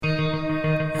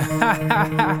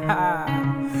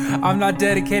I'm not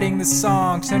dedicating this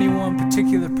song to any one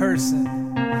particular person.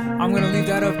 I'm gonna leave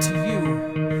that up to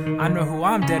you. I know who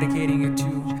I'm dedicating it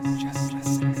to. Just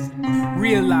listen.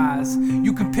 Realize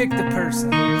you can pick the person.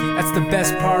 That's the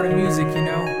best part of music, you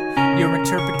know. Your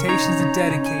interpretations and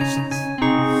dedications.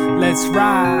 Let's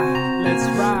ride, let's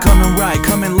ride. Coming right,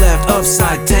 coming left,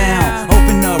 upside down.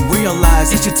 Open up,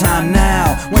 realize it's your time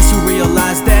now. Once you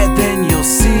realize that, then you'll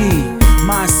see.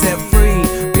 Mindset free,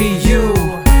 be you,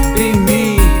 be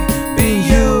me, be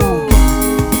you.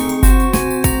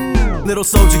 Little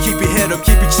soldier, keep your head up,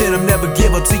 keep your chin up, never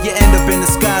give up till you end up in the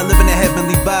sky, living a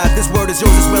heavenly vibe. This world is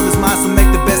yours as well as mine, so make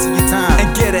the best of your time and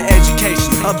get an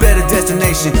education, a better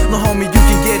destination. Little homie, you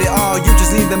can get it all, you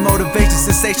just need the motivation,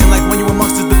 sensation. Like when you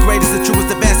amongst the greatest, the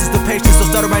truest, advances, the patience. So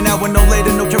start it right now with no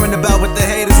later, no caring about what the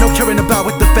haters, no caring about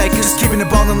what the fakers. Just keeping it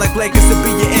ballin' like Lakers to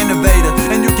be your innovator,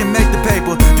 and you can make the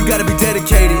paper. You gotta be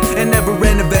dedicated and never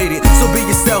renovated. So be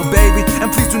yourself, baby, and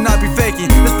please do not be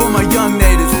faking. This for my young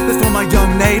natives, this for my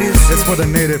young natives. It's for the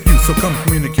native youth, so come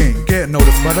communicate. Get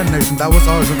noticed by the nation that was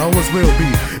ours and always will be.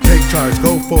 Take charge,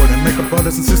 go forward and make our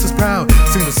brothers and sisters proud.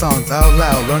 Sing the songs out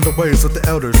loud, learn the ways of the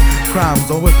elders.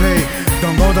 Crimes always pay,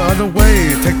 don't go the other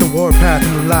way. Take the war path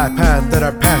and the life path that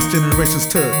our past generations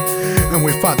took. And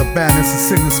we fought the badness and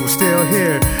sickness, we're still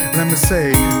here. Let me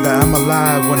say that I'm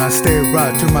alive when I stay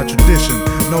right to my tradition.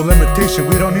 No limitation,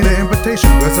 we don't need an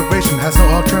invitation. Reservation has no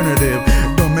alternative.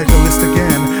 Don't make a list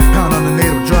again, pound on the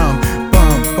native drum.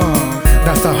 Bum, bum,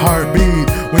 that's the heartbeat.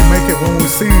 We make it when we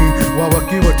sing, while I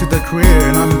give it to the creator.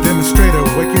 And I'm a demonstrator,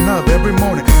 waking up every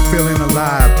morning, feeling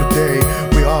alive. Today,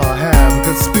 we all have a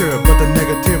good spirit, but the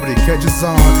negativity catches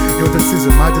on. Your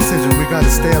decision, my decision, we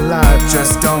gotta stay alive.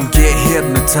 Just don't get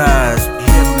hypnotized.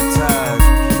 Hypnotized.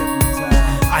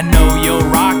 I know you'll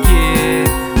rock it.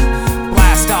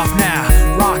 Blast off now,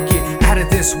 rock it. Out of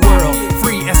this world,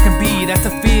 free as can be, that's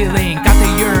a feeling. Got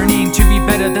the yearning to be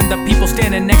better than the people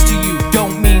standing next to you.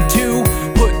 Don't mean to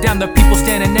put down the people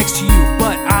standing next to you,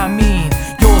 but I mean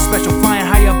you're special, flying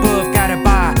high above, guided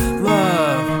by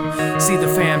love. See the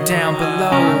fam down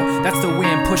below, that's the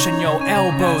wind pushing your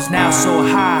elbows. Now so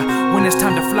high, when it's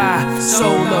time to fly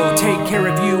solo. Take care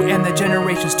of you and the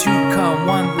generations to come.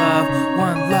 One love,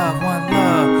 one love, one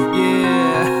love,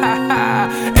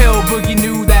 yeah. L Boogie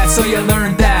knew that, so you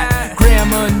learned that.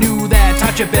 Grandma knew that,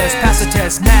 taught you best, pass the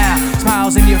test now.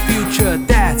 Smiles in your future,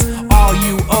 that's all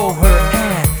you owe her,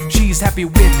 and she's happy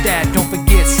with that. Don't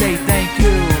forget, say thank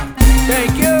you,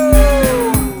 thank you,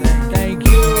 thank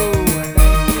you.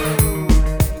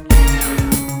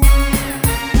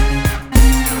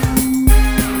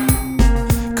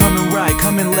 Coming right,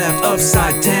 coming left,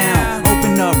 upside down.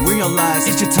 Open up, realize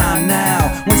it's your time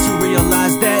now. Once you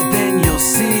realize that, then you'll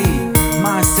see.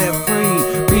 Mindset free,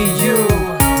 be you,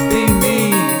 be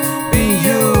me, be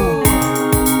you.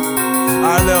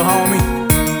 Alright, little homie,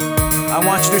 I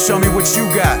want you to show me what you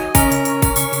got.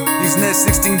 These next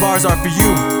 16 bars are for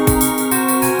you.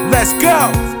 Let's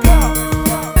go!